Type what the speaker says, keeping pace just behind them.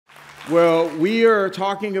Well, we are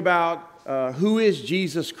talking about who is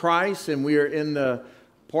Jesus Christ, and we are in the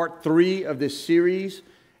part 3 of this series.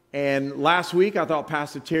 And last week, I thought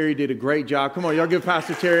Pastor Terry did a great job. Come on, y'all give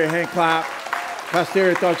Pastor Terry a hand clap. Pastor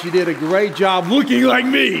Terry thought you did a great job looking like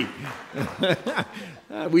me.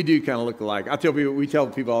 We do kind of look alike. We tell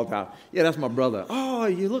people all the time, yeah, that's my brother. Oh,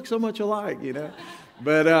 you look so much alike, you know.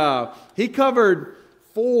 But he covered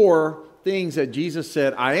 4 things that Jesus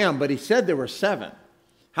said, I am, but he said there were 7.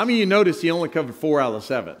 How many of you noticed he only covered 4 out of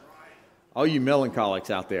 7? All you melancholics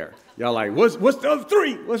out there. Y'all like, what's the other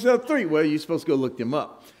 3? What's the other 3? Well, you're supposed to go look them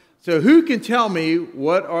up. So who can tell me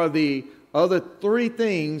what are the other 3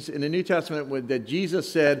 things in the New Testament that Jesus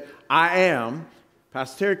said, I am?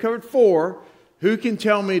 Pastor Terry covered 4. Who can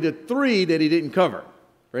tell me the 3 that he didn't cover?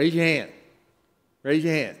 Raise your hand. Raise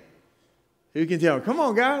your hand. Who can tell me? Come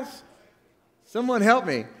on, guys. Someone help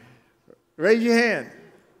me. Raise your hand.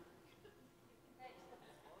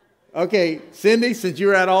 Okay, Cindy, since you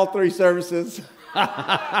were at all 3 services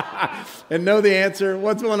and know the answer,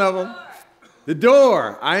 what's one of them? The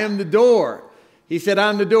door. I am the door. He said,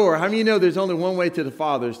 I'm the door. How many of you know there's only one way to the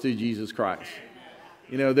Father is through Jesus Christ?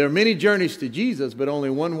 You know, there are many journeys to Jesus, but only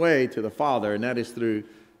one way to the Father, and that is through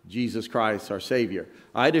Jesus Christ, our Savior.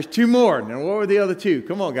 All right, there's 2 more. Now, what were the other 2?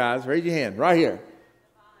 Come on, guys, raise your hand right here.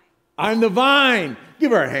 I'm the vine.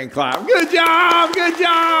 Give her a hand clap. Good job, good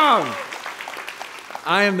job.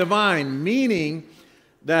 I am the vine, meaning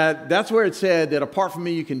that's where it said that apart from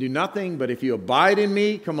me you can do nothing, but if you abide in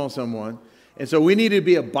me, come on someone. And so we need to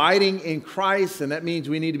be abiding in Christ, and that means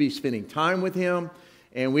we need to be spending time with him.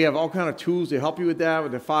 And we have all kind of tools to help you with that,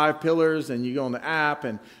 with the 5 pillars, and you go on the app,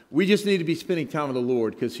 and we just need to be spending time with the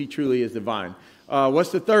Lord because he truly is the vine.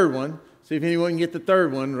 What's the 3rd one? See if anyone can get the 3rd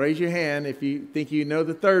one. Raise your hand if you think you know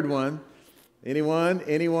the 3rd one. Anyone?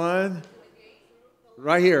 Anyone?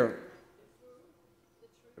 Right here.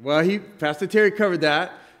 Well, Pastor Terry covered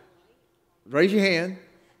that. Raise your hand.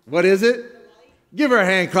 What is it? Give her a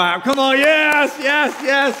hand clap. Come on. Yes, yes,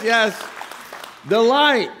 yes, yes. The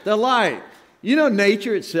light, the light. You know,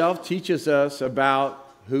 nature itself teaches us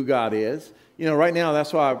about who God is. You know, right now,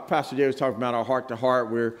 that's why Pastor Jerry was talking about our heart to heart.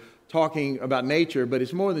 We're talking about nature, but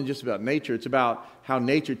it's more than just about nature. It's about how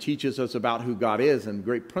nature teaches us about who God is and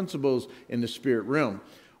great principles in the spirit realm.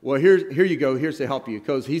 Well, here you go. Here's to help you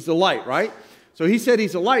because he's the light, right? So he said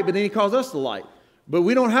he's the light, but then he calls us the light. But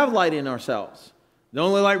we don't have light in ourselves. The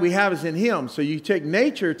only light we have is in him. So you take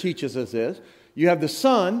nature teaches us this. You have the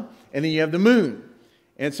sun, and then you have the moon.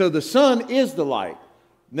 And so the sun is the light.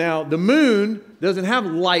 Now, the moon doesn't have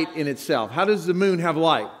light in itself. How does the moon have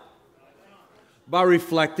light? By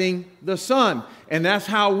reflecting the sun. And that's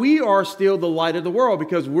how we are still the light of the world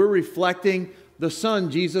because we're reflecting the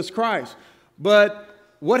sun, Jesus Christ. But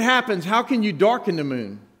what happens? How can you darken the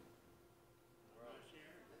moon?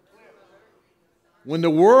 When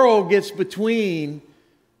the world gets between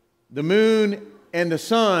the moon and the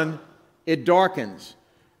sun, it darkens.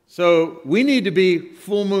 So we need to be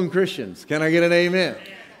full moon Christians. Can I get an amen?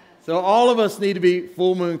 So all of us need to be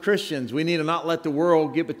full moon Christians. We need to not let the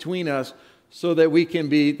world get between us so that we can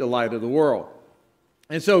be the light of the world.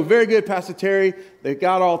 And so very good, Pastor Terry. They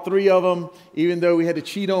got all 3 of them. Even though we had to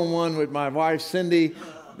cheat on one with my wife, Cindy,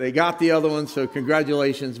 they got the other one. So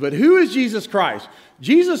congratulations. But who is Jesus Christ?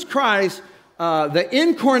 Jesus Christ, the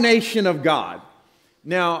incarnation of God.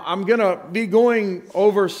 Now, I'm going to be going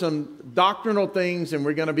over some doctrinal things, and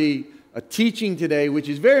we're going to be teaching today, which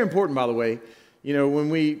is very important, by the way. You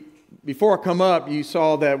know, before I come up, you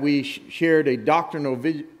saw that we shared a doctrinal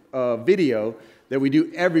video that we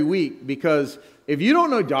do every week, because if you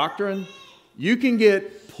don't know doctrine, you can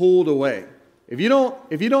get pulled away. If you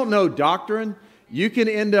don't know doctrine, you can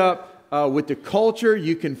end up with the culture.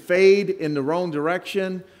 You can fade in the wrong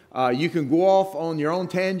direction. You can go off on your own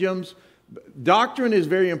tangents. Doctrine is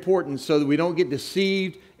very important so that we don't get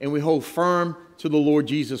deceived and we hold firm to the Lord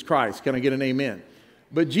Jesus Christ. Can I get an amen?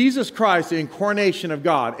 But Jesus Christ, the incarnation of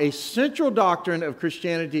God, a central doctrine of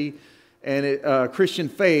Christianity and Christian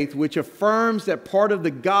faith, which affirms that part of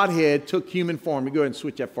the Godhead took human form. Go ahead and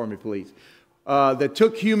switch that for me, please. That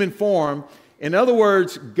took human form. In other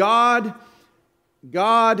words, God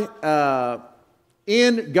was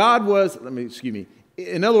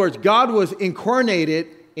incarnated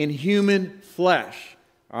in human flesh.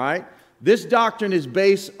 All right? This doctrine is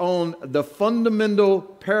based on the fundamental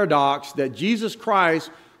paradox that Jesus Christ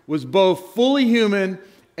was both fully human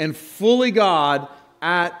and fully God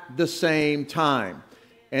at the same time.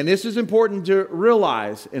 And this is important to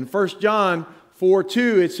realize. In 1 John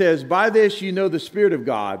 4:2, it says, by this you know the Spirit of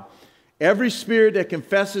God. Every spirit that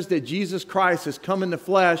confesses that Jesus Christ has come in the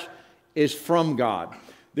flesh is from God.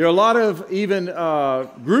 There are a lot of even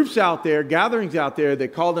groups out there, gatherings out there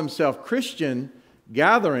that call themselves Christian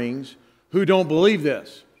gatherings who don't believe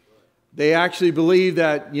this. They actually believe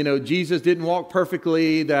that, Jesus didn't walk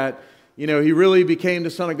perfectly, that, he really became the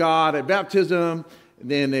Son of God at baptism. And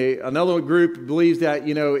then another group believes that,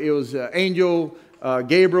 it was angel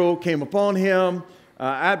Gabriel came upon him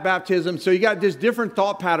at baptism. So you got just different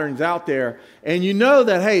thought patterns out there. And you know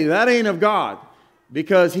that, hey, that ain't of God,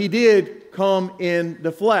 because he did come in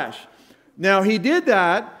the flesh. Now, he did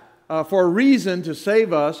that for a reason, to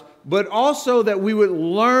save us, but also that we would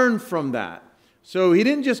learn from that. So he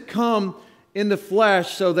didn't just come in the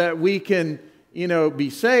flesh so that we can, be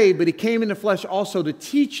saved, but he came in the flesh also to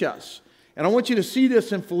teach us. And I want you to see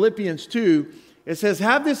this in Philippians 2. It says,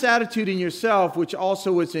 have this attitude in yourself, which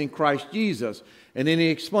also is in Christ Jesus. And then he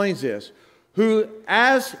explains this, who,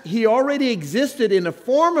 as he already existed in the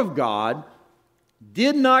form of God,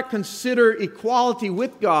 did not consider equality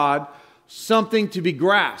with God something to be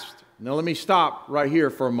grasped. Now let me stop right here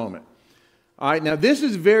for a moment. All right, now this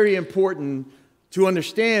is very important to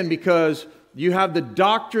understand, because you have the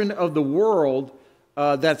doctrine of the world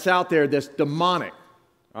that's out there that's demonic.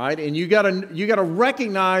 All right, and you gotta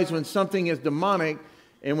recognize when something is demonic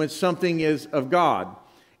and when something is of God.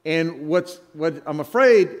 And what I'm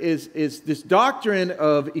afraid is this doctrine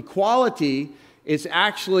of equality is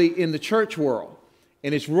actually in the church world.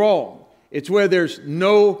 And it's wrong. It's where there's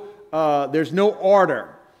no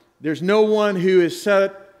order. There's no one who is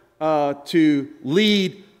set to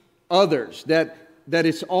lead others. That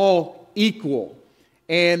it's all equal.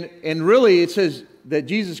 And really, it says that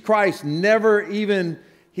Jesus Christ never even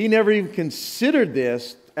considered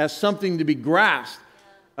this as something to be grasped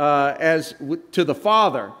as to the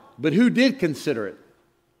Father. But who did consider it?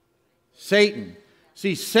 Satan.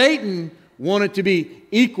 See, Satan wanted to be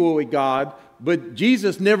equal with God, but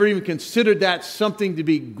Jesus never even considered that something to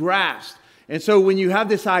be grasped. And so when you have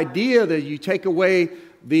this idea that you take away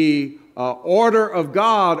the order of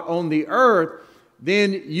God on the earth,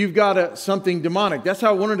 then you've got something demonic. That's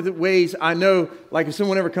how one of the ways I know, like if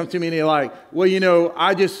someone ever comes to me and they're like, well,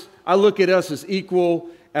 I look at us as equal,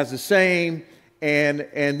 as the same, and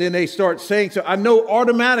then they start saying, so I know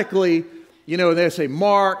automatically, they say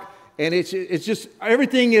Mark, and it's just,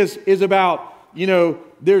 everything is about,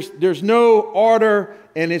 there's no order,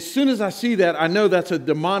 and as soon as I see that, I know that's a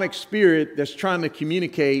demonic spirit that's trying to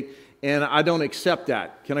communicate, and I don't accept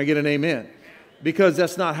that. Can I get an amen? Because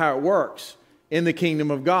that's not how it works in the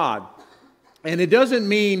kingdom of God. And it doesn't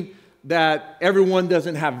mean that everyone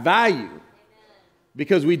doesn't have value,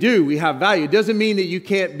 because we have value. It doesn't mean that you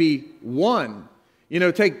can't be one.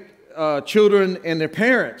 Take children and their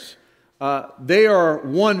parents. They are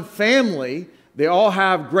one family. They all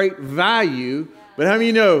have great value, but how many of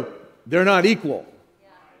you know they're not equal?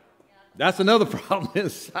 That's another problem in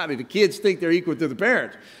society. The kids think they're equal to the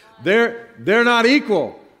parents. They're not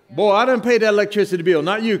equal. Boy, I didn't pay that electricity bill.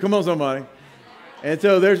 Not you. Come on, somebody. And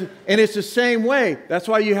so it's the same way. That's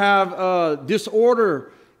why you have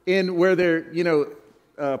disorder in where they're,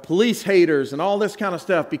 police haters and all this kind of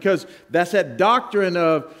stuff, because that's that doctrine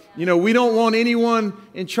of, we don't want anyone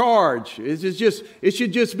in charge. It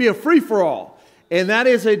should just be a free-for-all. And that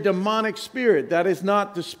is a demonic spirit. That is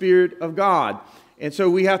not the Spirit of God. And so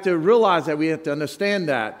we have to realize that. We have to understand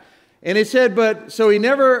that. And it said, so he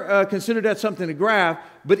never considered that something to grasp,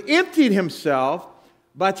 but emptied himself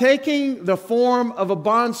by taking the form of a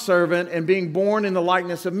bondservant and being born in the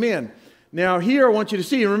likeness of men. Now here I want you to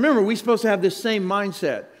see, and remember, we're supposed to have this same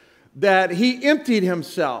mindset, that he emptied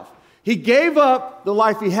himself. He gave up the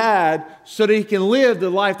life he had so that he can live the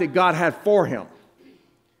life that God had for him.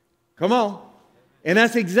 Come on. And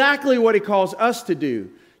that's exactly what he calls us to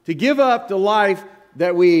do, to give up the life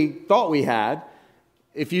that we thought we had.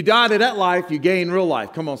 If you die to that life, you gain real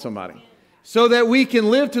life. Come on, somebody. So that we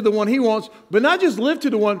can live to the one he wants, but not just live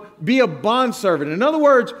to the one, be a bondservant. In other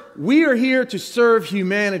words, we are here to serve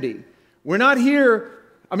humanity. We're not here,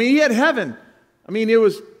 he had heaven. It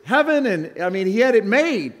was heaven, and he had it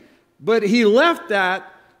made. But he left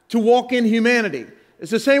that to walk in humanity.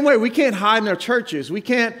 It's the same way. We can't hide in our churches. We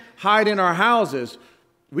can't hide in our houses.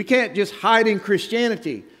 We can't just hide in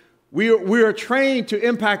Christianity. We are trained to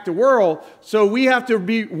impact the world, so we have to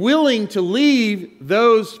be willing to leave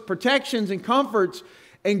those protections and comforts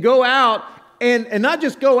and go out, and not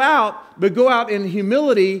just go out, but go out in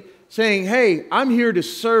humility, saying, hey, I'm here to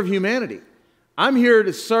serve humanity. I'm here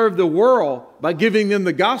to serve the world by giving them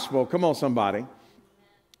the gospel. Come on, somebody.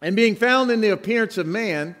 And being found in the appearance of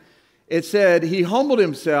man, it said he humbled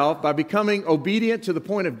himself by becoming obedient to the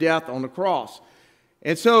point of death on the cross.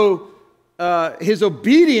 And so his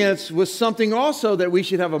obedience was something also that we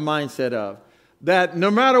should have a mindset of. that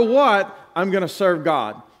no matter what, I'm going to serve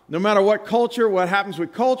God. No matter what culture, what happens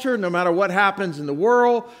with culture, no matter what happens in the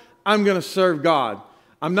world, I'm going to serve God.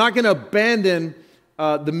 I'm not going to abandon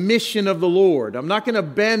the mission of the Lord. I'm not going to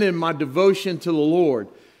abandon my devotion to the Lord.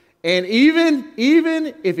 And even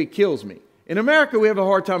if it kills me. In America, we have a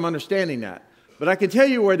hard time understanding that. But I can tell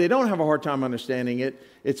you where they don't have a hard time understanding it.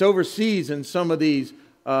 It's overseas in some of these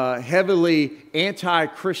heavily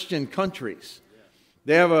anti-Christian countries.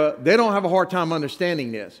 They don't have a hard time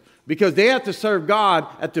understanding this because they have to serve God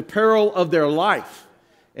at the peril of their life.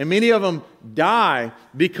 And many of them die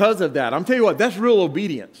because of that. I'm telling you what, that's real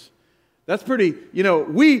obedience. That's pretty,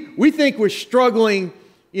 we think we're struggling,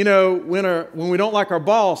 when we don't like our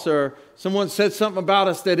boss or someone said something about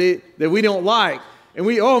us that we don't like. And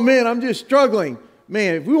oh man, I'm just struggling.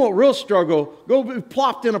 Man, if we want real struggle, go be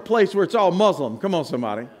plopped in a place where it's all Muslim. Come on,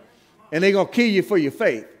 somebody. And they're going to kill you for your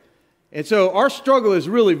faith. And so our struggle is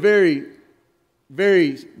really very,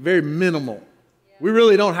 very, very minimal. Yeah. We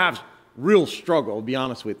really don't have real struggle, to be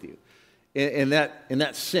honest with you, in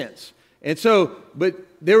that sense. And so, but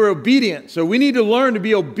they were obedient. So we need to learn to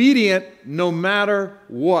be obedient no matter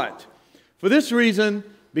what. For this reason,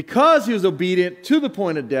 because he was obedient to the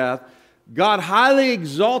point of death, God highly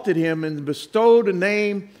exalted him and bestowed a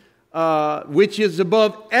name which is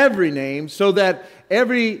above every name, so that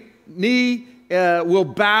every knee will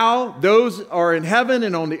bow, those are in heaven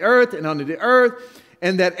and on the earth and under the earth,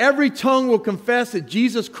 and that every tongue will confess that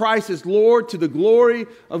Jesus Christ is Lord to the glory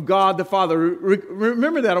of God the Father.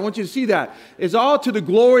 Remember that. I want you to see that. It's all to the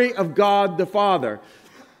glory of God the Father.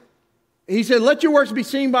 He said, let your works be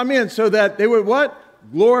seen by men so that they would what?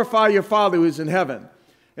 Glorify your Father who is in heaven.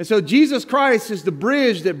 And so Jesus Christ is the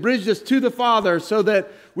bridge that bridged us to the Father so that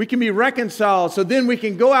we can be reconciled. So then we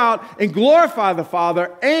can go out and glorify the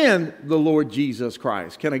Father and the Lord Jesus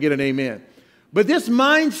Christ. Can I get an amen? But this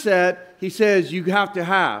mindset, he says, you have to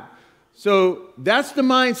have. So that's the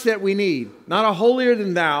mindset we need. Not a holier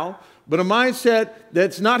than thou, but a mindset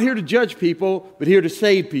that's not here to judge people, but here to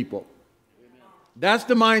save people. That's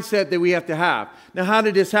the mindset that we have to have. Now, how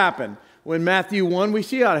did this happen? Well, in Matthew 1, we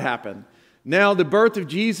see how it happened. Now, the birth of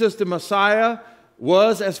Jesus, the Messiah,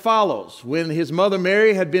 was as follows. When his mother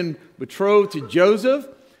Mary had been betrothed to Joseph,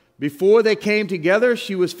 before they came together,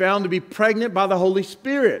 she was found to be pregnant by the Holy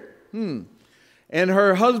Spirit. And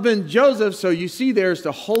her husband Joseph, so you see there's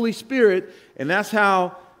the Holy Spirit, and that's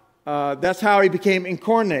how he became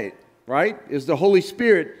incarnate, right? Is the Holy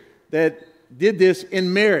Spirit that did this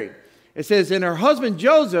in Mary. It says, and her husband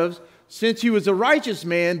Joseph, since he was a righteous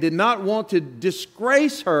man, did not want to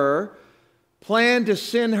disgrace her, planned to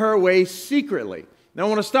send her away secretly. Now I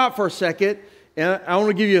want to stop for a second, and I want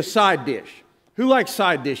to give you a side dish. Who likes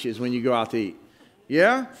side dishes when you go out to eat?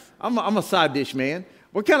 Yeah? I'm a side dish man.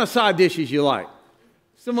 What kind of side dishes you like?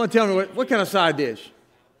 Someone tell me what kind of side dish?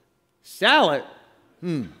 Salad?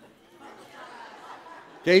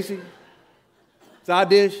 Casey? Side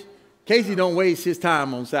dish? Casey don't waste his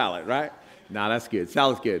time on salad, right? No, that's good.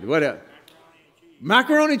 Salad's good. What else?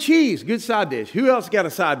 Macaroni and cheese. Good side dish. Who else got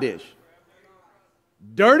a side dish?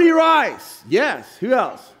 Dirty rice. Yes. Who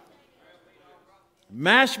else?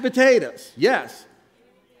 Mashed potatoes. Yes.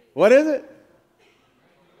 What is it?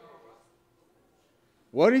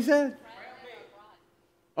 What did he say?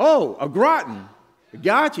 Oh, a gratin.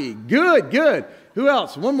 Gotcha. Good, good. Who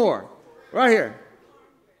else? One more. Right here.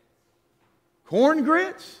 Corn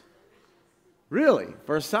grits? Really?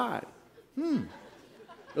 First side. The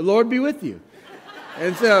Lord be with you.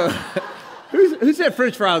 And so, who said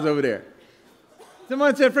French fries over there?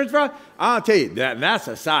 Someone said French fries? I'll tell you, that's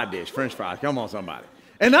a side dish, French fries. Come on, somebody.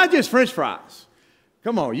 And not just French fries.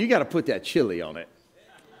 Come on, you got to put that chili on it.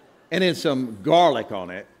 And then some garlic on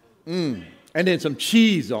it. And then some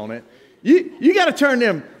cheese on it. You got to turn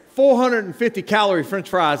them 450 calorie French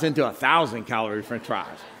fries into 1,000 calorie French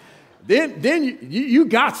fries. Then you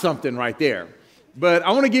got something right there. But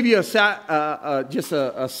I want to give you just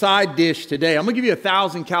a side dish today. I'm going to give you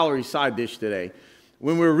 1,000 calorie side dish today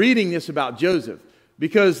when we're reading this about Joseph.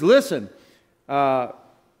 Because listen,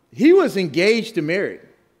 he was engaged to Mary.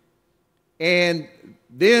 And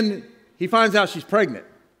then he finds out she's pregnant.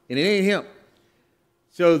 And it ain't him.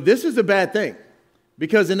 So this is a bad thing.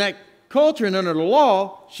 Because in that culture and under the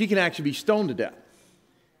law, she can actually be stoned to death.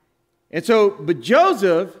 And so, but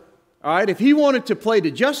Joseph, all right, if he wanted to play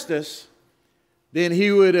the justice, then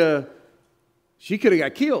she could have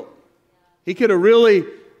got killed. He could have really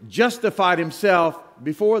justified himself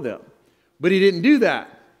before them. But he didn't do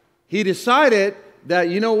that. He decided that,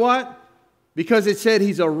 you know what? Because it said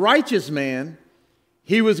he's a righteous man,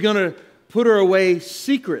 he was going to put her away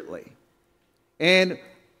secretly. And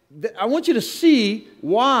I want you to see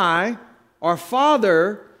why our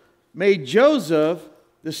Father made Joseph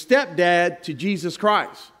the stepdad to Jesus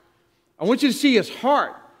Christ. I want you to see his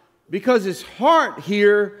heart, because his heart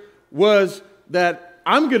here was that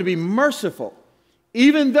I'm going to be merciful.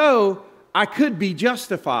 Even though I could be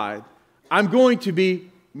justified, I'm going to be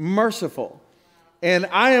merciful. And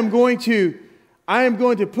I am going to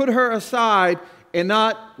put her aside, and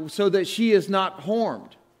not so that she is not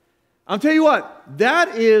harmed. I'll tell you what,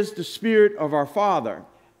 that is the spirit of our Father.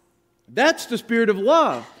 That's the spirit of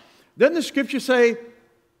love. Doesn't the scripture say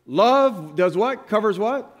love does what? Covers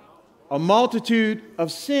what? A multitude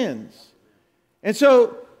of sins. And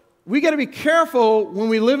so we got to be careful when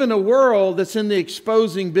we live in a world that's in the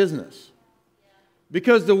exposing business.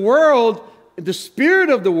 Because the world, the spirit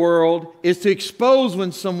of the world is to expose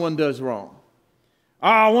when someone does wrong. Oh,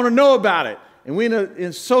 I want to know about it. And we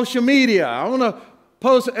in social media, I want to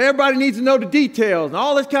post, everybody needs to know the details and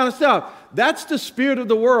all this kind of stuff. That's the spirit of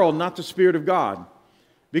the world, not the spirit of God.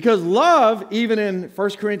 Because love, even in 1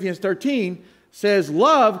 Corinthians 13, says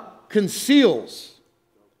love conceals.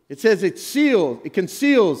 It says it seals, it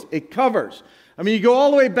conceals, it covers. I mean, you go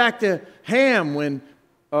all the way back to Ham when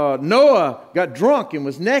Noah got drunk and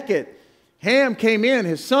was naked. Ham came in,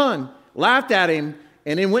 his son, laughed at him,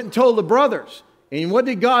 and then went and told the brothers. And what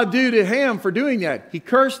did God do to Ham for doing that? He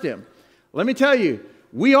cursed him. Let me tell you,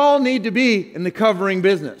 we all need to be in the covering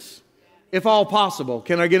business, if all possible.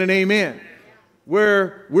 Can I get an amen?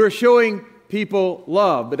 Where we're showing people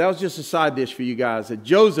love. But that was just a side dish for you guys, that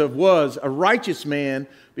Joseph was a righteous man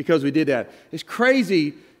because we did that. It's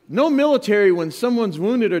crazy. No military, when someone's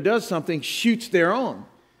wounded or does something, shoots their own.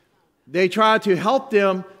 They try to help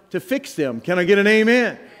them to fix them. Can I get an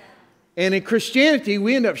amen? And in Christianity,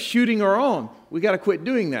 we end up shooting our own. We got to quit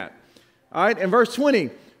doing that. All right, and verse 20.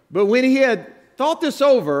 But when he had thought this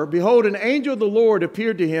over, behold, an angel of the Lord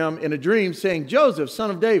appeared to him in a dream, saying, Joseph,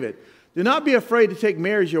 son of David, do not be afraid to take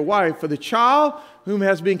Mary as your wife, for the child whom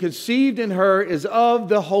has been conceived in her is of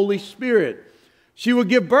the Holy Spirit. She will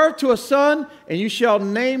give birth to a son, and you shall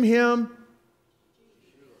name him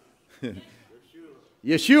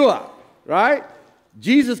Yeshua, right?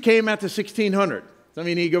 Jesus came after 1600. Some of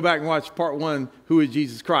you need to go back and watch part 1, Who is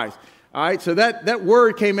Jesus Christ? All right, so that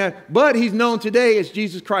word came out, but he's known today as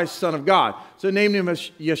Jesus Christ, Son of God. So named him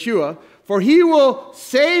as Yeshua, for he will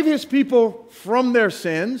save his people from their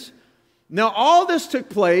sins. Now all this took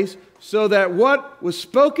place so that what was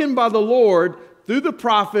spoken by the Lord through the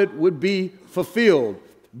prophet would be fulfilled.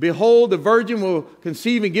 Behold, the virgin will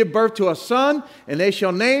conceive and give birth to a son, and they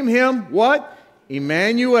shall name him what?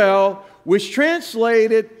 Emmanuel, which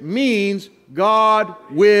translated means God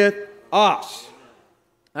with us.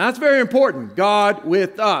 Now, that's very important, God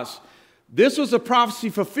with us. This was a prophecy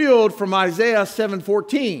fulfilled from Isaiah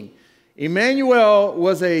 7:14. Emmanuel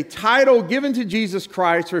was a title given to Jesus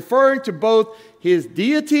Christ, referring to both his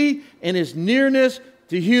deity and his nearness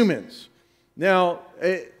to humans. Now,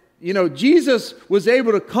 Jesus was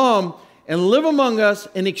able to come and live among us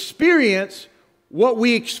and experience what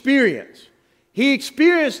we experience. He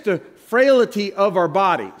experienced the frailty of our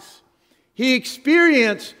bodies. He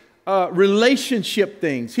experienced relationship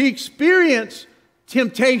things. He experienced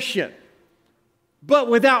temptation, but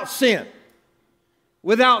without sin.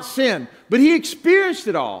 Without sin. But he experienced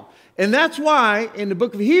it all. And that's why in the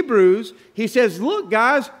book of Hebrews, he says, look,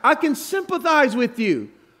 guys, I can sympathize with you.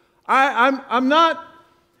 I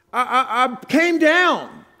came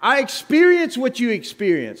down. I experienced what you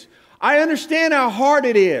experienced. I understand how hard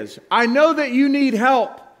it is. I know that you need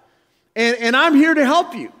help. And I'm here to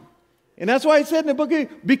help you. And that's why he said in the book,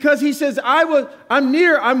 because he says, I'm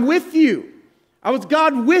near, I'm with you. I was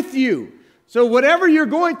God with you. So whatever you're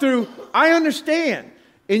going through, I understand.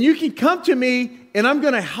 And you can come to me, and I'm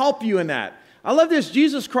going to help you in that. I love this.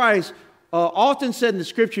 Jesus Christ often said in the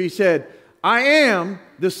scripture, he said, I am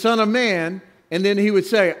the Son of Man. And then he would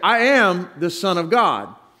say, I am the Son of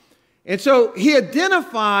God. And so he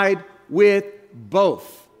identified with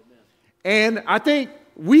both. And I think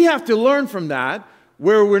we have to learn from that,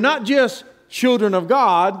 where we're not just children of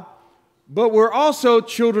God, but we're also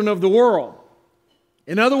children of the world.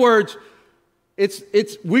 In other words,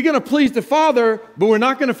 we're going to please the Father, but we're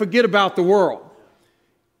not going to forget about the world.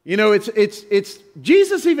 You know,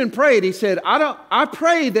 Jesus even prayed. He said, I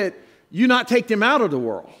pray that you not take them out of the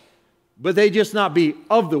world, but they just not be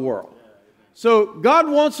of the world. So God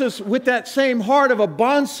wants us with that same heart of a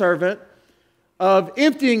bondservant, of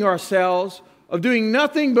emptying ourselves, of doing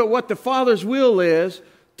nothing but what the Father's will is,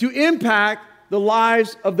 to impact the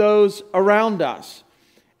lives of those around us.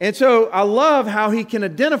 And so I love how he can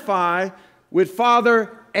identify with Father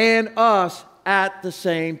and us at the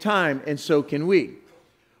same time, and so can we.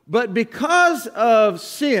 But because of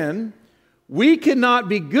sin, we cannot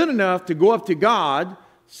be good enough to go up to God,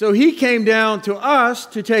 so he came down to us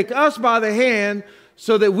to take us by the hand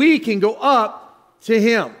so that we can go up to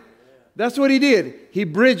him. That's what he did. He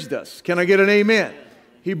bridged us. Can I get an amen?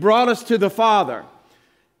 He brought us to the Father.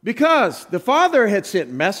 Because the Father had sent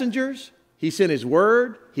messengers, he sent his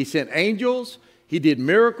word, he sent angels, he did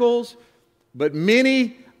miracles, but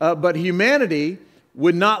humanity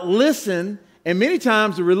would not listen, and many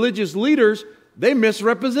times the religious leaders, they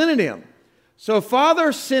misrepresented him. So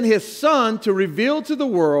Father sent his Son to reveal to the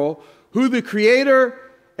world who the Creator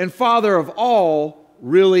and Father of all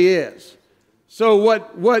really is. So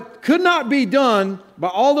what could not be done by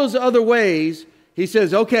all those other ways, he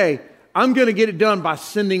says, okay, I'm going to get it done by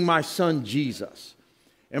sending my Son Jesus.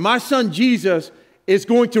 And my Son Jesus is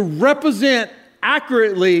going to represent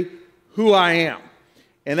accurately who I am.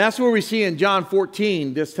 And that's where we see in John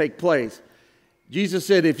 14 this take place. Jesus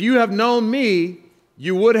said, if you have known me,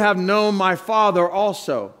 you would have known my Father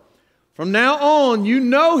also. From now on, you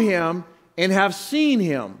know him and have seen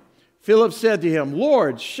him. Philip said to him,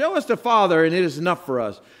 Lord, show us the Father, and it is enough for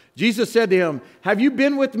us. Jesus said to him, have you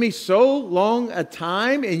been with me so long a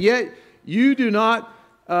time, and yet you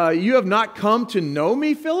have not come to know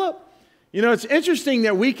me, Philip? You know, it's interesting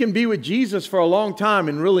that we can be with Jesus for a long time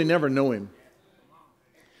and really never know him.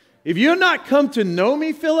 If you're not come to know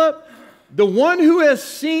me, Philip, the one who has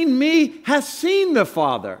seen me has seen the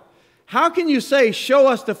Father. How can you say, show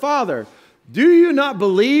us the Father? Do you not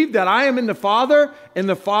believe that I am in the Father and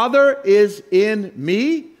the Father is in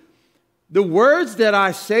me? The words that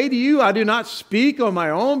I say to you, I do not speak on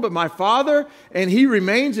my own, but my Father, and he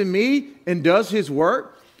remains in me and does his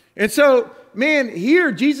work. And so, man,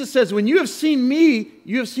 here Jesus says, when you have seen me,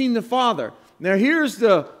 you have seen the Father. Now, here's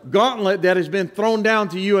the gauntlet that has been thrown down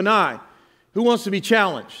to you and I. Who wants to be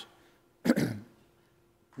challenged?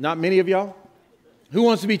 Not many of y'all. Who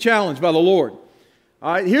wants to be challenged by the Lord?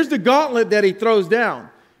 All right, here's the gauntlet that he throws down.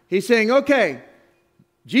 He's saying, okay,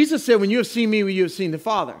 Jesus said, when you have seen me, you have seen the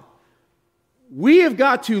Father. We have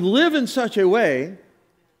got to live in such a way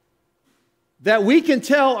that we can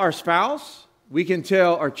tell our spouse, we can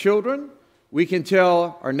tell our children, we can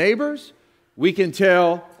tell our neighbors, we can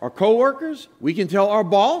tell our coworkers, we can tell our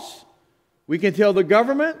boss, we can tell the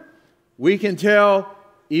government, we can tell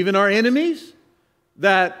even our enemies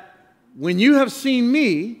that when you have seen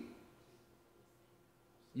me,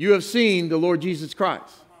 you have seen the Lord Jesus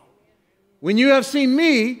Christ. When you have seen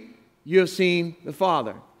me, you have seen the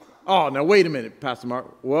Father. Oh, now wait a minute, Pastor Mark.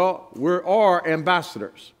 Well, we are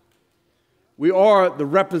ambassadors. We are the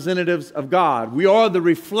representatives of God. We are the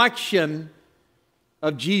reflection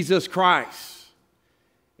of Jesus Christ.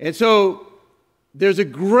 And so there's a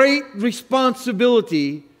great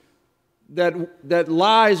responsibility that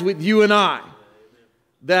lies with you and I,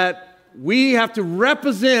 that we have to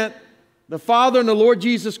represent the Father and the Lord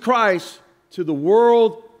Jesus Christ to the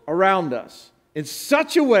world around us in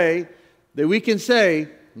such a way that we can say,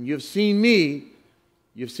 when you have seen me,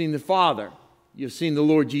 you've seen the Father, you've seen the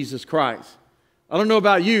Lord Jesus Christ. I don't know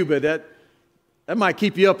about you, but that might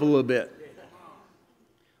keep you up a little bit.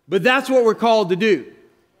 But that's what we're called to do.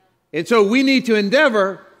 And so we need to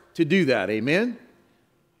endeavor to do that, amen?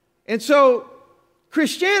 And so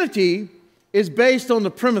Christianity is based on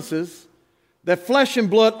the premises that flesh and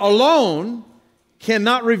blood alone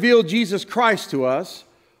cannot reveal Jesus Christ to us,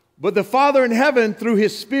 but the Father in heaven, through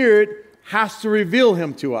his Spirit, has to reveal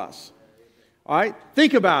him to us. All right?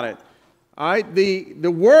 Think about it. All right?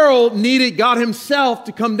 The world needed God himself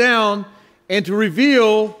to come down and to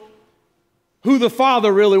reveal who the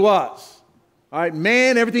Father really was. All right?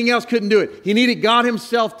 Man, everything else couldn't do it. He needed God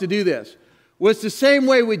himself to do this. Well, it's the same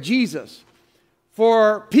way with Jesus.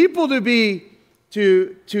 For people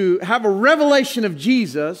to have a revelation of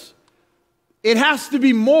Jesus, it has to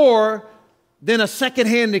be more than a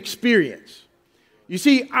secondhand experience. You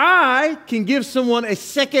see, I can give someone a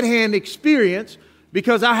secondhand experience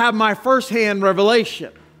because I have my firsthand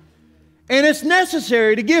revelation. And it's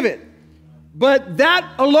necessary to give it. But that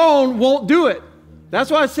alone won't do it.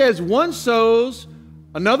 That's why it says one sows,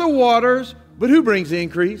 another waters, but who brings the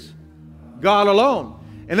increase? God alone.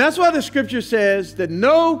 And that's why the scripture says that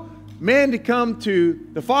no man to come to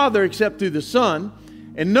the Father except through the Son,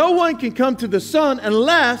 and no one can come to the Son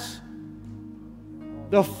unless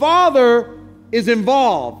the Father is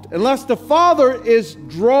involved, unless the Father is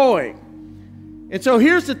drawing. And so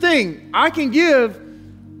here's the thing. I can give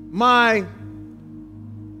my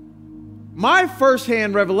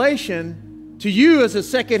firsthand revelation to you as a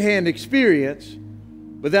secondhand experience,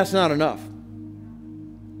 but that's not enough.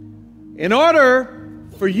 In order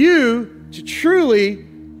for you to truly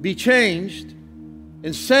be changed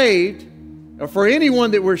and saved, or for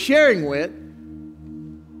anyone that we're sharing with,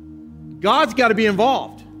 God's got to be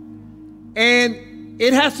involved. And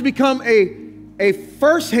it has to become a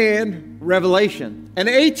first-hand revelation, an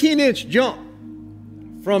 18-inch jump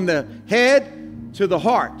from the head to the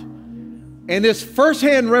heart. And this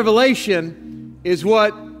first-hand revelation is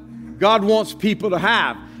what God wants people to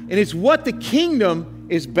have. And it's what the kingdom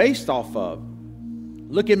is based off of.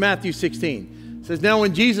 Look at Matthew 16. It says, now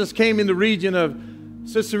when Jesus came in the region of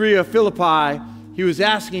Caesarea Philippi, he was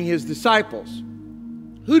asking his disciples,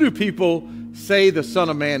 who do people say the Son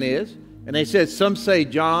of Man is? And they said, some say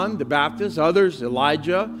John the Baptist, others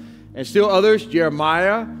Elijah, and still others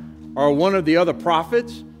Jeremiah or one of the other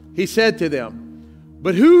prophets. He said to them,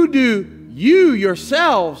 but who do you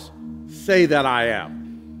yourselves say that I am?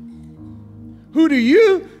 Who do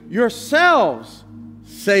you yourselves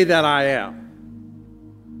say that I am?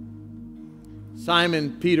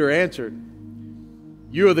 Simon Peter answered,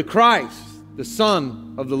 you are the Christ, the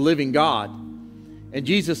Son of the living God. And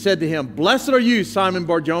Jesus said to him, blessed are you, Simon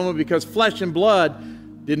Bar-Jonah, because flesh and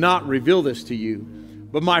blood did not reveal this to you,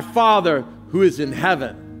 but my Father who is in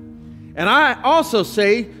heaven. And I also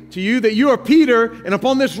say to you that you are Peter, and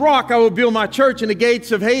upon this rock I will build my church, and the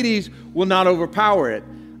gates of Hades will not overpower it.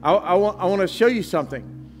 I want to show you something,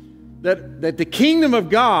 that the kingdom of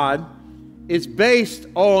God is based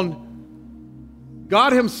on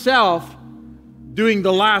God himself doing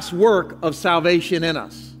the last work of salvation in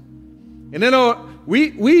us. And then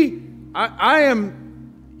I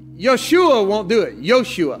am, Yeshua won't do it.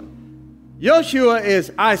 Yoshua. Yoshua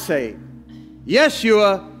is I save.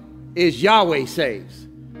 Yeshua is Yahweh saves.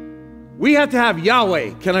 We have to have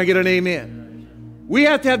Yahweh. Can I get an amen? We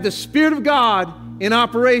have to have the Spirit of God in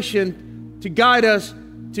operation to guide us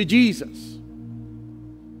to Jesus.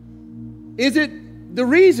 Is it the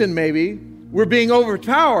reason maybe we're being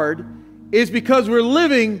overpowered is because we're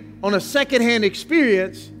living on a second-hand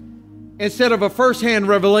experience instead of a first-hand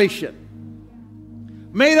revelation?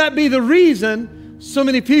 May that be the reason so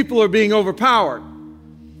many people are being overpowered.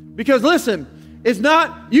 Because listen, it's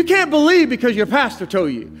not, you can't believe because your pastor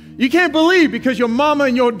told you. You can't believe because your mama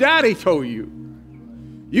and your daddy told you.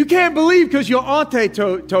 You can't believe because your auntie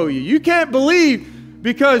told you. You can't believe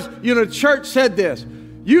because, the church said this.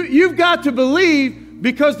 You've got to believe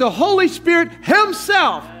because the Holy Spirit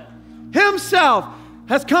himself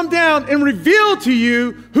has come down and revealed to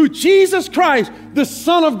you who Jesus Christ, the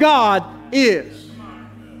Son of God, is.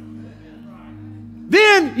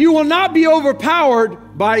 Then you will not be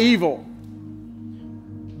overpowered by evil.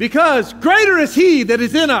 Because greater is he that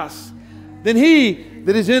is in us than he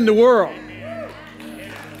that is in the world.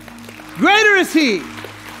 Greater is he.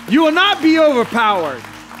 You will not be overpowered.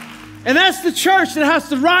 And that's the church that has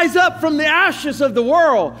to rise up from the ashes of the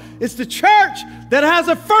world. It's the church that has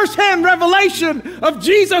a first-hand revelation of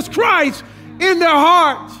Jesus Christ in their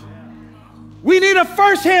heart. We need a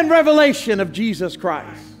first-hand revelation of Jesus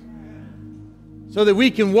Christ so that we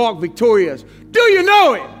can walk victorious. Do you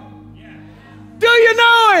know him? Do you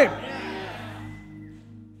know him?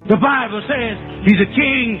 The Bible says he's a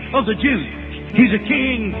king of the Jews. He's a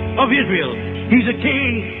king of Israel. He's a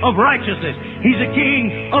king of righteousness. He's a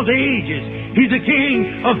king of the ages. He's a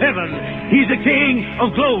king of heaven. He's a king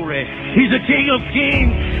of glory. He's a king of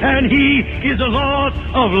kings. And he is the Lord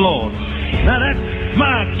of lords. Now that's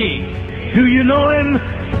my king. Do you know him?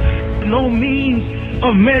 No means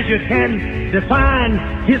of measure can define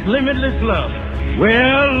his limitless love.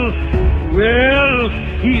 Well,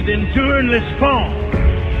 he's enduringly strong.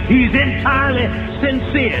 He's entirely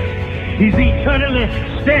sincere. He's eternally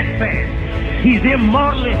steadfast. He's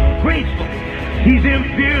immortally graceful. He's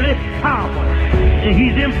imperially powerful. And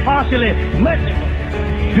he's impartially merciful.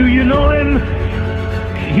 Do you know him?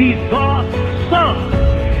 He's God's Son.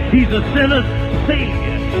 He's a sinner's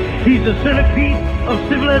Savior. He's the centerpiece of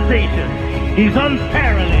civilization. He's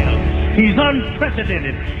unparalleled. He's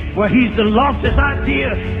unprecedented. Well, he's the loftiest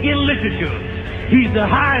idea in literature. He's the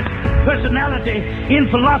highest personality in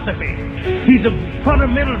philosophy. He's a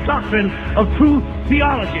fundamental doctrine of true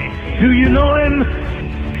theology. Do you know him?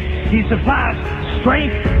 He supplies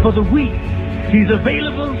strength for the weak. He's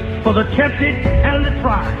available for the tempted and the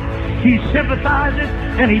tried. He sympathizes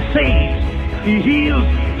and he saves. He heals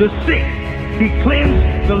the sick. He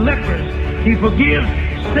cleanses the lepers. He forgives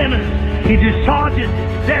sinners. He discharges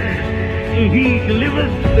debtors. He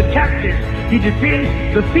delivers the captives. He defends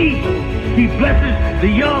the feeble. He blesses the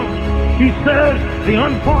young. He serves the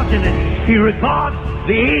unfortunate. He regards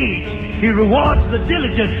the aged. He rewards the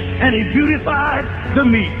diligent. And he beautifies the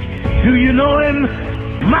meek. Do you know him?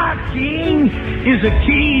 My king is a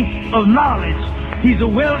key of knowledge. He's a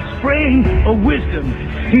wellspring of wisdom.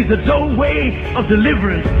 He's a doorway of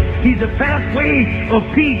deliverance. He's a pathway of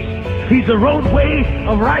peace. He's the roadway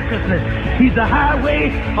of righteousness. He's the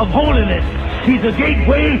highway of holiness. He's the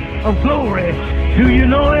gateway of glory. Do you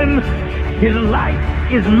know him? His light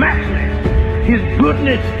is matchless. His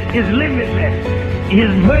goodness is limitless. His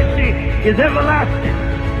mercy is everlasting.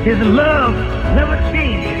 His love never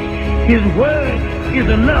changes. His word is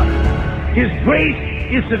enough. His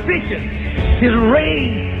grace is sufficient. His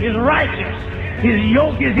reign is righteous. His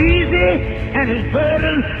yoke is easy and his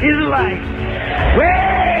burden is light.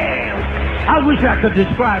 Well, I wish I could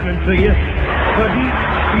describe him to you, but he's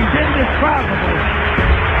indescribable.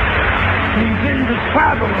 He's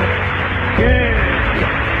indescribable.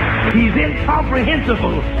 Yeah. He's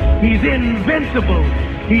incomprehensible. He's invincible.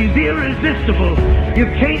 He's irresistible. You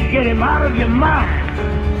can't get him out of your mouth.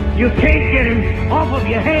 You can't get him off of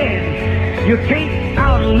your hand. You can't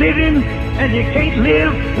outlive him, and you can't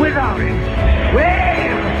live without him.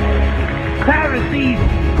 Well, Pharisees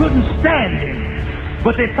couldn't stand him,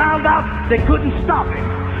 but they found out they couldn't stop him.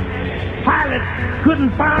 Pilate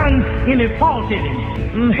couldn't find any fault in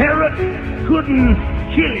him. Herod couldn't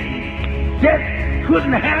kill him. Death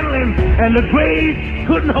couldn't handle him, and the grave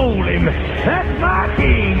couldn't hold him. That's my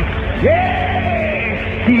king.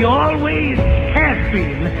 Yeah! He always has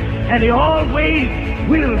been, and he always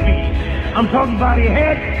will be. I'm talking about he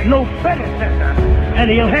had no predecessor, and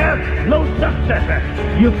he'll have no successor.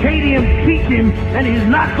 You can't impeach him, and he's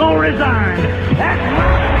not going to resign. That's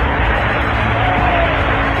my...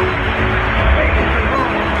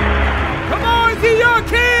 Come on, is he your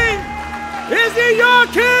king? Is he your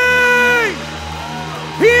king?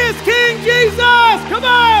 He is King Jesus. Come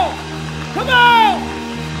on. Come on.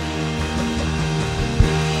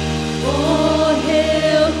 Oh,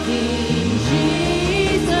 hail King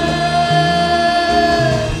Jesus.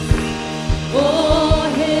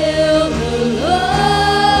 Oh, hail the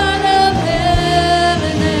Lord of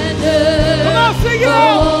heaven and earth. Come on, sing it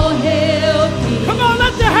out. Oh, hail King Come on,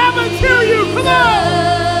 let the heavens hear you. Come on.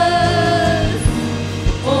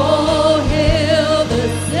 Oh, hail the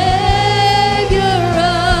Savior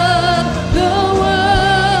of the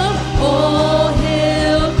world. Oh,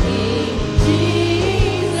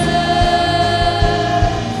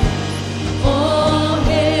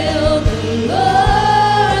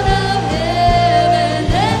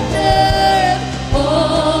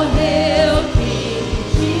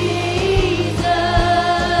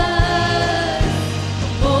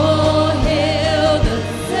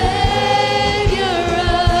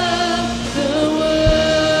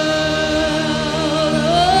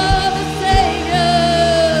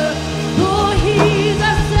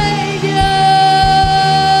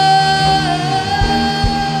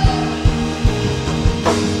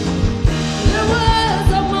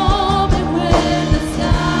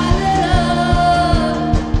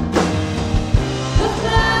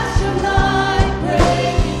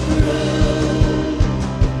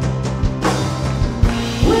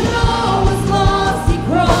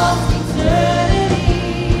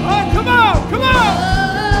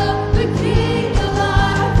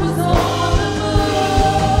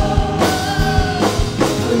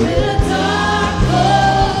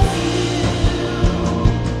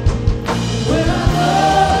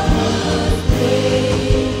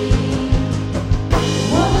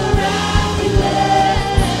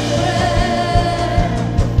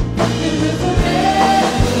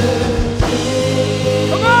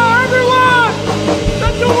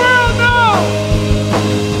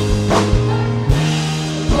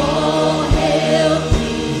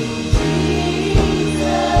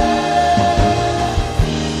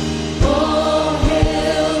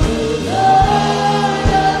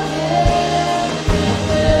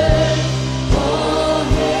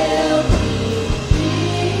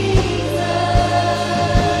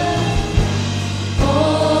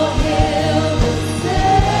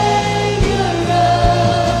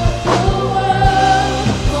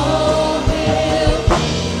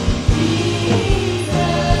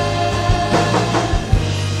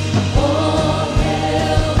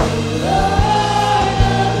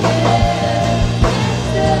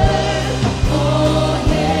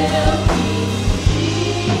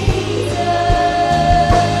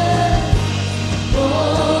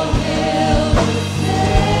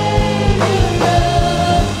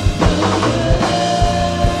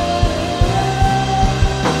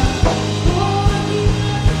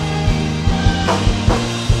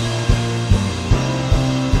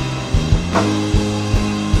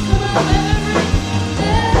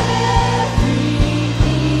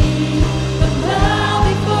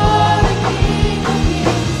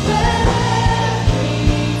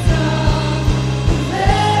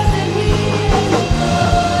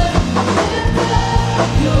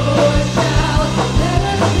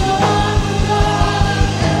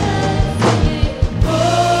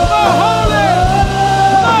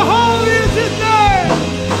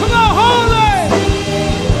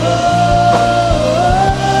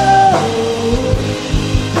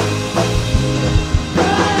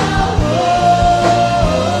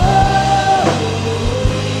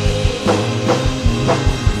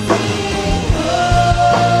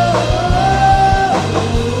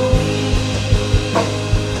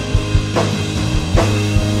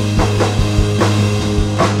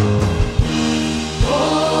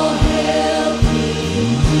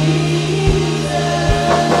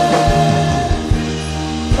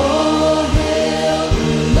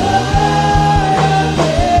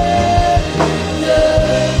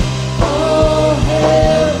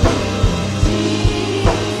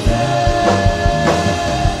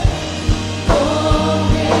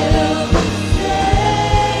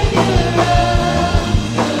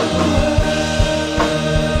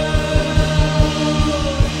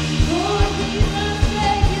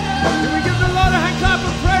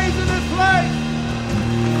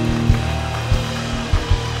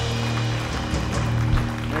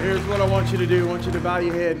 want you to do, I want you to bow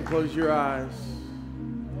your head and close your eyes.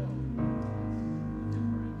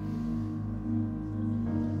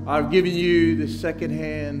 I've given you the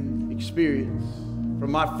second-hand experience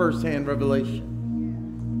from my first-hand revelation.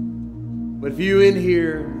 But if you're in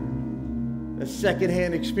here, a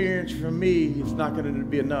second-hand experience from me, it's not going to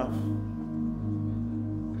be enough.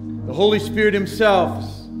 The Holy Spirit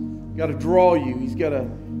himself's got to draw you. He's got to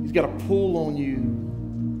pull on you.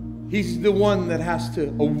 He's the one that has to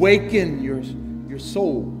awaken your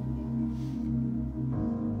soul.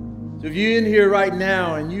 So if you're in here right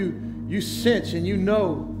now and you sense and you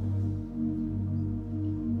know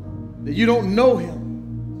that you don't know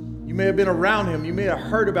him, you may have been around him, you may have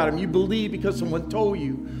heard about him, you believe because someone told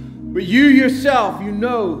you, but you yourself, you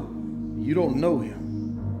know you don't know him.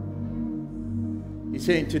 He's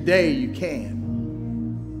saying today you can.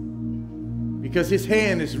 Because his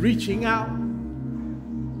hand is reaching out.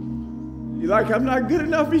 You're like, I'm not good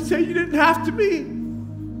enough. He said you didn't have to be.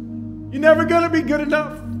 You're never going to be good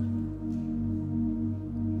enough.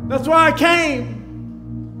 That's why I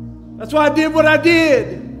came. That's why I did what I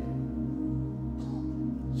did.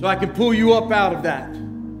 So I can pull you up out of that.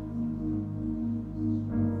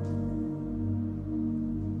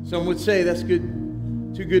 Some would say that's good,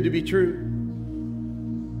 too good to be true.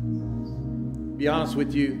 Be honest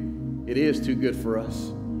with you. It is too good for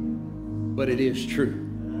us, but it is true.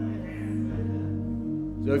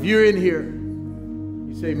 So if you're in here,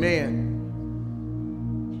 you say, man,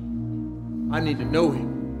 I need to know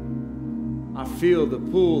him. I feel the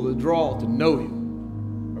pull, the draw to know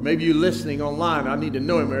him. Or maybe you're listening online, I need to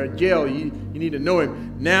know him. Or at jail, you need to know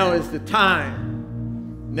him. Now is the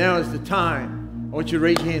time. Now is the time. I want you to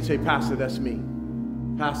raise your hand and say, Pastor, that's me.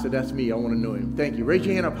 Pastor, that's me. I want to know him. Thank you. Raise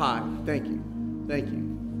your hand up high. Thank you. Thank you.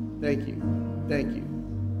 Thank you. Thank you.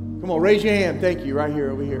 Come on, raise your hand. Thank you. Right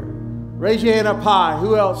here, over here. Raise your hand up high.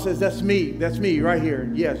 Who else says that's me? That's me right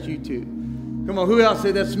here. Yes, you too. Come on, who else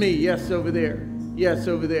says that's me? Yes, over there. Yes,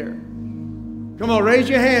 over there. Come on, raise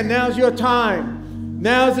your hand. Now's your time.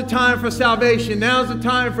 Now's the time for salvation. Now's the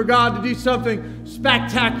time for God to do something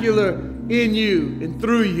spectacular in you and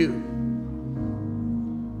through you.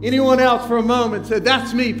 Anyone else for a moment said,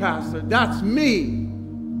 that's me, Pastor. That's me.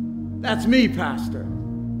 That's me, Pastor.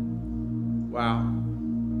 Wow.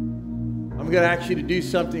 I'm going to ask you to do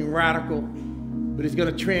something radical, but it's going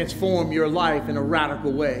to transform your life in a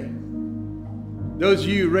radical way. Those of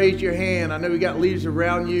you who raised your hand, I know we got leaders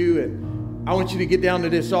around you, and I want you to get down to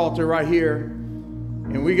this altar right here,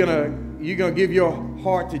 and you're going to give your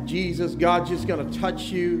heart to Jesus. God's just going to touch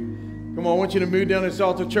you. Come on, I want you to move down this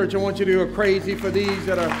altar. Church, I want you to go crazy for these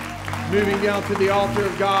that are moving down to the altar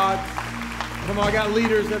of God. Come on, I got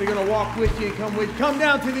leaders that are going to walk with you and come with you. Come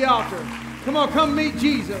down to the altar. Come on, come meet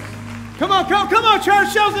Jesus. Come on,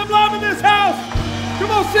 church, show some love in this house.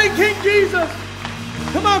 Come on, sing King Jesus.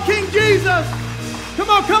 Come on, King Jesus. Come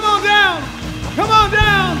on down. Come on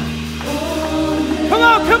down.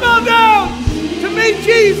 Come on down to meet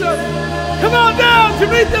Jesus. Come on down to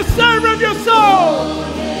meet the Savior of your soul.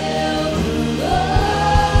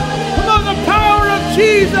 Come on, the power of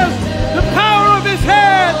Jesus, the power of his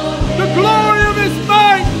hand, the glory of his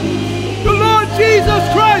might. The Lord Jesus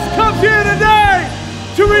Christ comes here today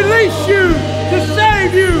to release you, to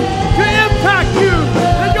save you, to impact you,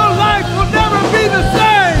 and your life will never be the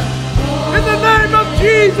same. In the name of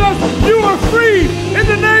Jesus, you are free. In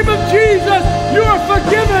the name of Jesus, you are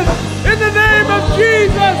forgiven. In the name of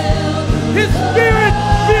Jesus, his Spirit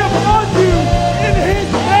be upon you. In his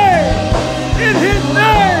name, in his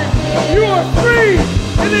name, you are free.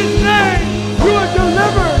 In his name, you are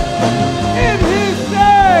delivered. In his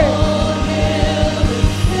name.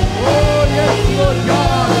 Oh, yes, Lord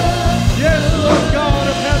God. Yes, Lord God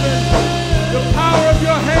of heaven. The power of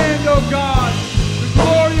your hand, oh God. The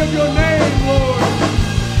glory of your name, Lord.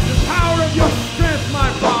 The power of your strength, my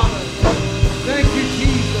Father. Thank you,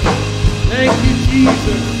 Jesus. Thank you,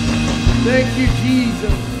 Jesus. Thank you,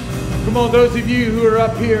 Jesus. Come on, those of you who are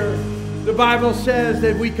up here, the Bible says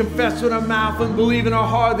that we confess with our mouth and believe in our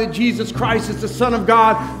heart that Jesus Christ is the Son of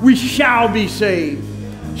God. We shall be saved.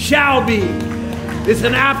 Shall be. It's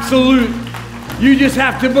an absolute. You just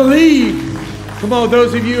have to believe. Come on,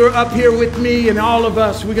 those of you who are up here with me and all of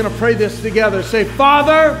us, we're going to pray this together. Say,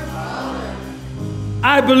 Father,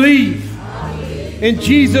 I believe in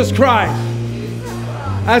Jesus Christ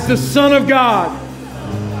as the Son of God.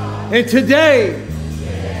 And today,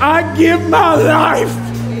 I give my life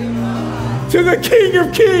to the King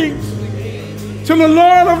of Kings, to the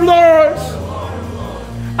Lord of Lords.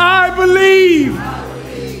 I believe.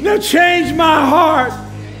 Now change my heart.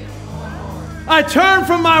 I turn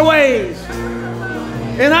from my ways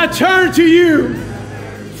and I turn to you.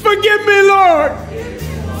 Forgive me, Lord,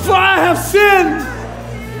 for I have sinned.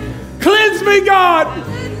 Cleanse me, God,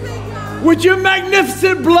 with your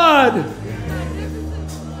magnificent blood.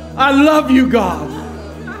 I love you, God,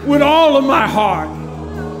 with all of my heart.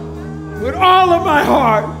 With all of my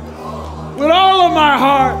heart. With all of my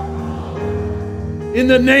heart. In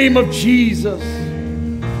the name of Jesus.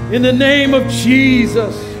 In the name of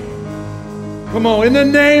Jesus. Come on, in the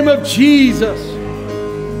name of Jesus,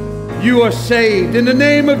 you are saved. In the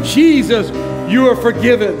name of Jesus, you are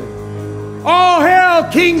forgiven. All hail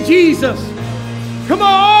King Jesus. Come on,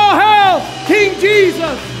 all hail King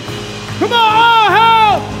Jesus. Come on, all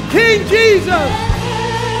hail King Jesus.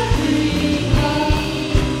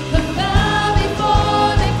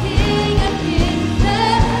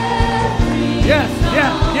 Yes,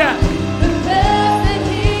 yes, yes.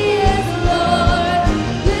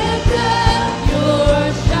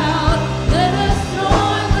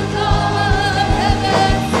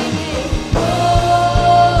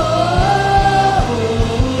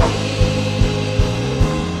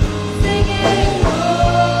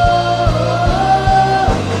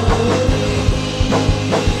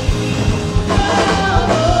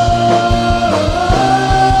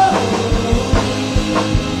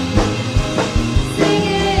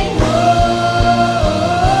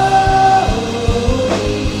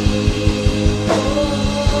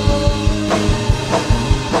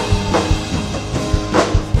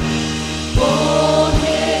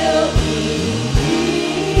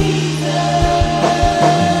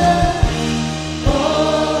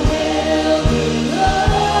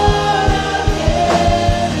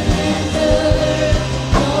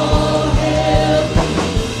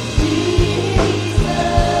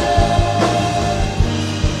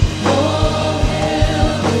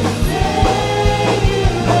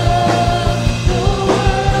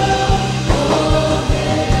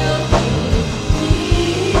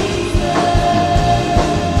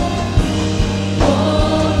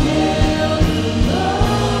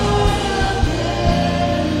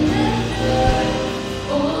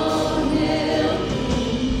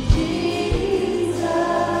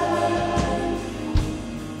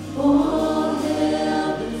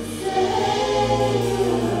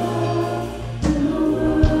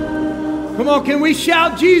 Come on, can we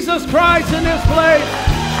shout Jesus Christ in this place?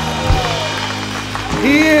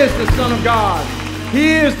 He is the Son of God.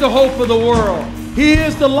 He is the hope of the world. He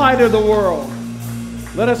is the light of the world.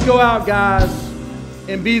 Let us go out, guys,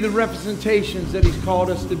 and be the representations that He's called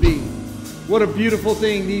us to be. What a beautiful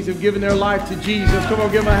thing. These have given their life to Jesus. Come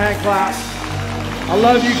on, give them a hand clap. I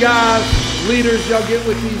love you guys. Leaders, y'all get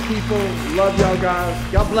with these people. Love y'all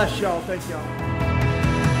guys. God bless y'all. Thank y'all.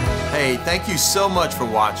 Hey, thank you so much for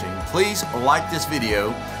watching. Please like this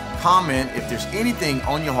video, comment if there's anything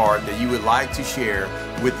on your heart that you would like to share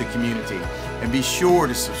with the community. And be sure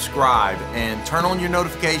to subscribe and turn on your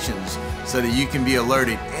notifications so that you can be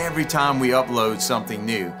alerted every time we upload something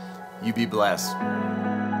new. You be blessed.